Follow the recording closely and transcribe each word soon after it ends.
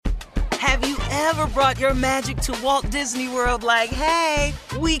Have you ever brought your magic to Walt Disney World like, hey,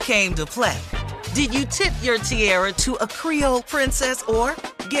 we came to play? Did you tip your tiara to a Creole princess or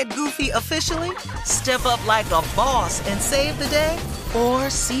get goofy officially? Step up like a boss and save the day? Or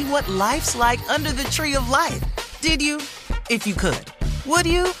see what life's like under the tree of life? Did you? If you could. Would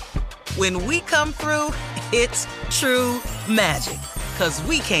you? When we come through, it's true magic. 'Cause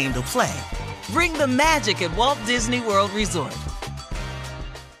we came to play. Bring the magic at Walt Disney World Resort.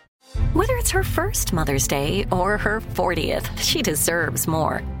 Whether it's her first Mother's Day or her 40th, she deserves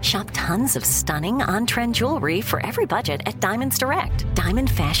more. Shop tons of stunning on-trend jewelry for every budget at Diamonds Direct.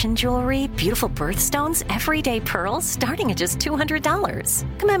 Diamond fashion jewelry, beautiful birthstones, everyday pearls starting at just $200.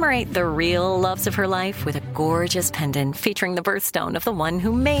 Commemorate the real loves of her life with a gorgeous pendant featuring the birthstone of the one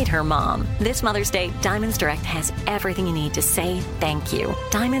who made her mom. This Mother's Day, Diamonds Direct has everything you need to say thank you.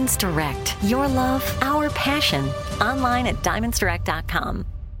 Diamonds Direct. Your love, our passion. Online at diamondsdirect.com.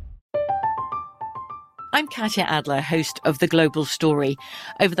 I'm Katya Adler, host of The Global Story.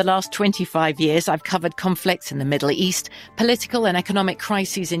 Over the last 25 years, I've covered conflicts in the Middle East, political and economic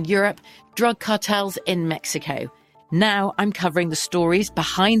crises in Europe, drug cartels in Mexico. Now I'm covering the stories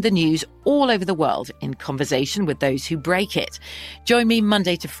behind the news all over the world in conversation with those who break it. Join me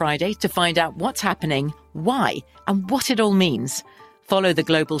Monday to Friday to find out what's happening, why, and what it all means. Follow The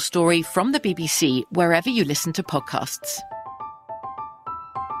Global Story from the BBC wherever you listen to podcasts.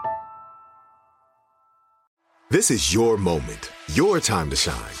 This is your moment, your time to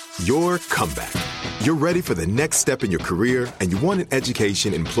shine, your comeback. You're ready for the next step in your career, and you want an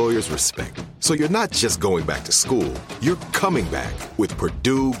education employers respect. So you're not just going back to school, you're coming back with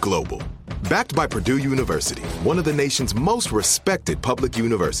Purdue Global. Backed by Purdue University, one of the nation's most respected public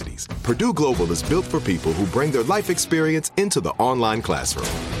universities, Purdue Global is built for people who bring their life experience into the online classroom.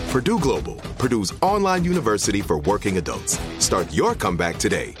 Purdue Global, Purdue's online university for working adults. Start your comeback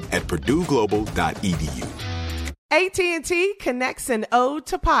today at purdueglobal.edu. AT&T connects an ode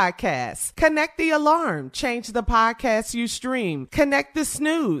to podcasts. Connect the alarm. Change the podcast you stream. Connect the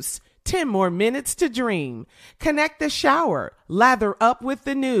snooze. 10 more minutes to dream. Connect the shower. Lather up with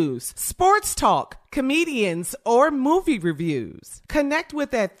the news. Sports talk, comedians, or movie reviews. Connect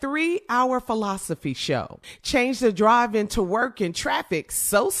with that 3-hour philosophy show. Change the drive into work in traffic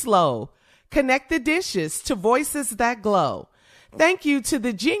so slow. Connect the dishes to voices that glow. Thank you to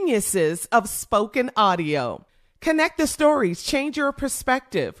the geniuses of spoken audio. Connect the stories, change your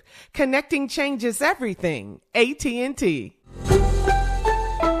perspective. Connecting changes everything. AT&T.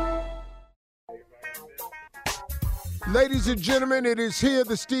 Ladies and gentlemen, it is here,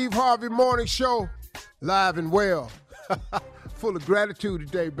 the Steve Harvey Morning Show, live and well. Full of gratitude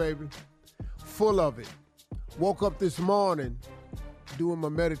today, baby. Full of it. Woke up this morning doing my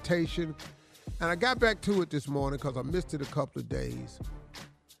meditation, and I got back to it this morning because I missed it a couple of days.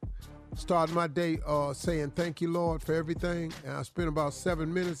 Started my day saying thank you, Lord, for everything, and I spent about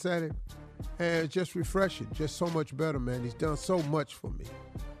 7 minutes at it, and it's just refreshing, just so much better, man. He's done so much for me.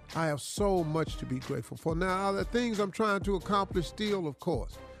 I have so much to be grateful for. Now, are there things I'm trying to accomplish still? Of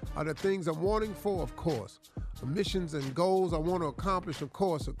course. Are there things I'm wanting for? Of course. Missions and goals I want to accomplish? Of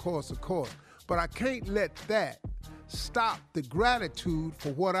course. But I can't let that stop the gratitude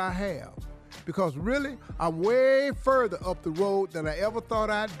for what I have. Because really, I'm way further up the road than I ever thought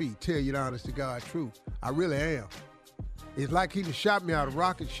I'd be. Tell you the honest to God truth. I really am. It's like he just shot me out of a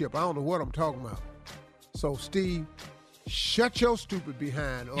rocket ship. I don't know what I'm talking about. So, Steve, shut your stupid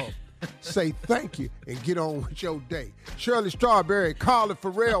behind up. Say thank you and get on with your day. Shirley Strawberry, Carly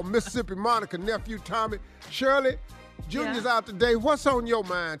Farrell, Mississippi Monica, nephew Tommy. Shirley, Junior's out today. What's on your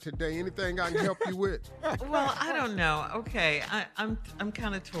mind today? Anything I can help you with? Well, I don't know. Okay, I'm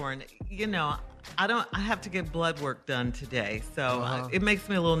kind of torn. You know, I have to get blood work done today, so it makes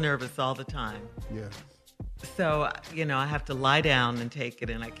me a little nervous all the time. Yeah. So, you know, I have to lie down and take it,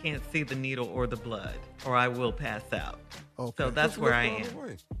 and I can't see the needle or the blood, or I will pass out. Okay. So that's where I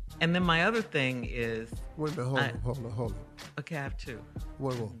am. And then my other thing is... Wait a minute, hold on. Okay, I have two.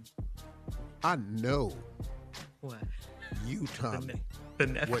 Wait. I know... What? You, Tommy, the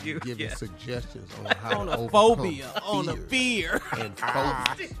nephew, wasn't giving suggestions on how on to a phobia, on a fear. And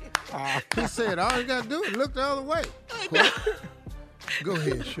phobia. He said, all you got to do is look the other way. Go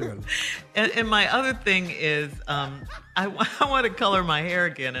ahead, Shirley. And my other thing is I want to color my hair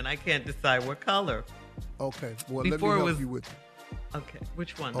again, and I can't decide what color. Okay, well, let me help you with it. Okay,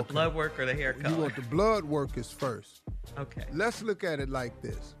 which one, the blood work or the hair color? You want the blood work is first. Okay. Let's look at it like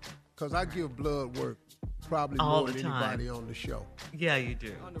this, because I give blood work probably all more than anybody on the show. Yeah, you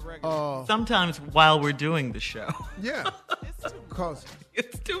do. On the regular. Sometimes while we're doing the show. Yeah. Because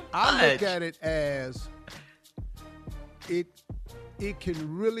it's too much. I look at it as it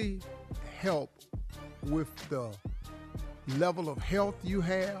can really help with the level of health you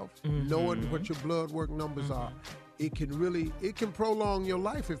have, knowing what your blood work numbers are. It can prolong your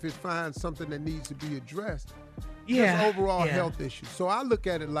life if it finds something that needs to be addressed. Just overall health issues. So I look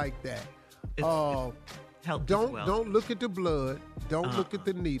at it like that. Don't look at the blood. Don't look at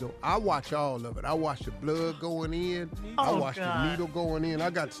the needle. I watch all of it. I watch the blood going in. I watch the needle going in. I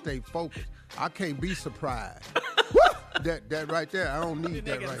got to stay focused. I can't be surprised. that right there, I don't need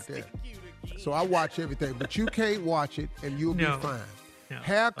that right there. So I watch everything, but you can't watch it and you'll be fine. No.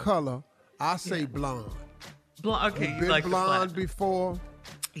 Hair color, I say blonde. Okay, you've been like blonde before.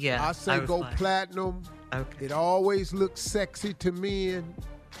 Yeah, I say go platinum. Okay. It always looks sexy to men.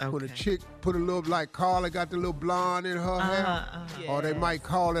 When a chick put a little, like Carla got the little blonde in her hair, or they might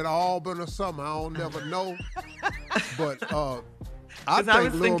call it Auburn or something. I don't never know. But I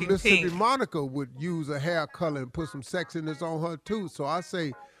think little Mississippi Monica would use a hair color and put some sexiness on her too. So I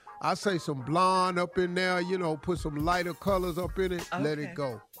say some blonde up in there, put some lighter colors up in it, let it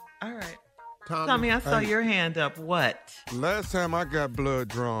go. All right. Tommy, I saw your hand up. What? Last time I got blood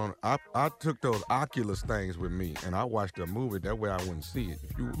drawn, I took those Oculus things with me, and I watched a movie. That way I wouldn't see it.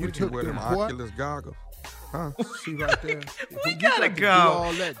 You took wear them Oculus goggles? Huh? See right there. We gotta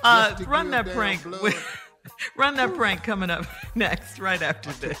go. Run that prank. Run that prank coming up next, right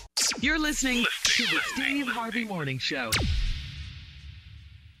after this. You're listening to the Steve Harvey Morning Show.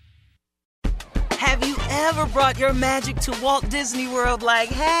 Have you ever brought your magic to Walt Disney World like,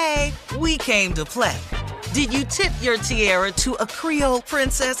 hey, we came to play? Did you tip your tiara to a Creole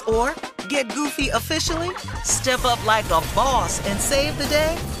princess or get goofy officially? Step up like a boss and save the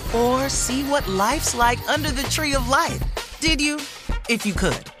day? Or see what life's like under the tree of life? Did you? If you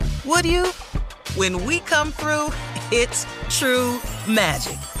could. Would you? When we come through, it's true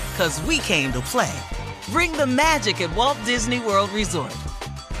magic. 'Cause we came to play. Bring the magic at Walt Disney World Resort.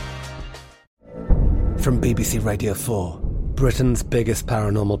 From BBC Radio 4, Britain's biggest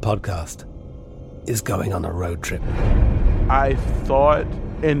paranormal podcast is going on a road trip. I thought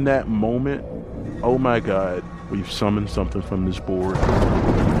in that moment, oh my God, we've summoned something from this board.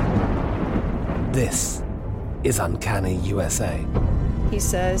 This is Uncanny USA. He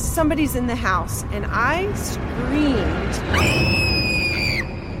says, somebody's in the house, and I screamed.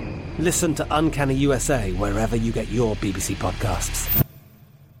 Listen to Uncanny USA wherever you get your BBC podcasts,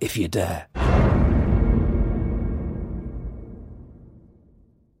 if you dare.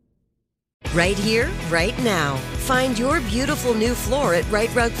 Right here, right now. Find your beautiful new floor at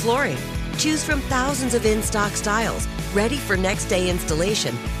Rite Rug Flooring. Choose from thousands of in-stock styles, ready for next day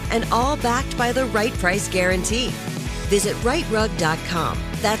installation, and all backed by the right price guarantee. Visit riterug.com.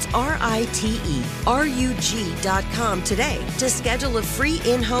 That's RITERUG.com today to schedule a free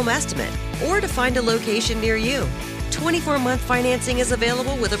in-home estimate or to find a location near you. 24-month financing is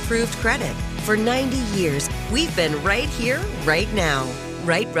available with approved credit. For 90 years, we've been right here, right now.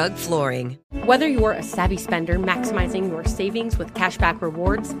 Rite Rug Flooring. Whether you're a savvy spender maximizing your savings with cashback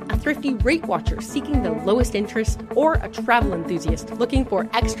rewards, a thrifty rate watcher seeking the lowest interest, or a travel enthusiast looking for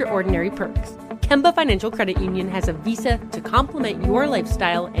extraordinary perks, Kemba Financial Credit Union has a visa to complement your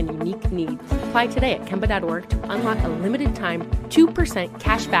lifestyle and unique needs. Apply today at Kemba.org to unlock a limited time 2%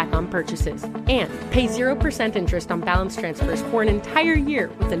 cash back on purchases and pay 0% interest on balance transfers for an entire year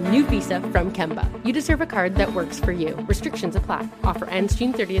with a new visa from Kemba. You deserve a card that works for you. Restrictions apply. Offer ends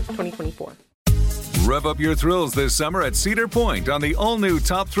June 30th, 2024. Rev up your thrills this summer at Cedar Point on the all-new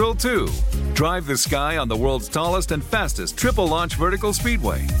Top Thrill 2. Drive the sky on the world's tallest and fastest triple-launch vertical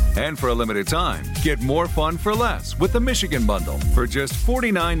speedway. And for a limited time, get more fun for less with the Michigan Bundle for just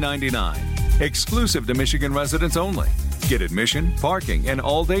 $49.99. Exclusive to Michigan residents only. Get admission, parking, and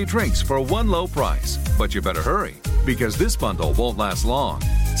all-day drinks for one low price. But you better hurry, because this bundle won't last long.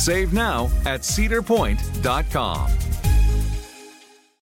 Save now at cedarpoint.com.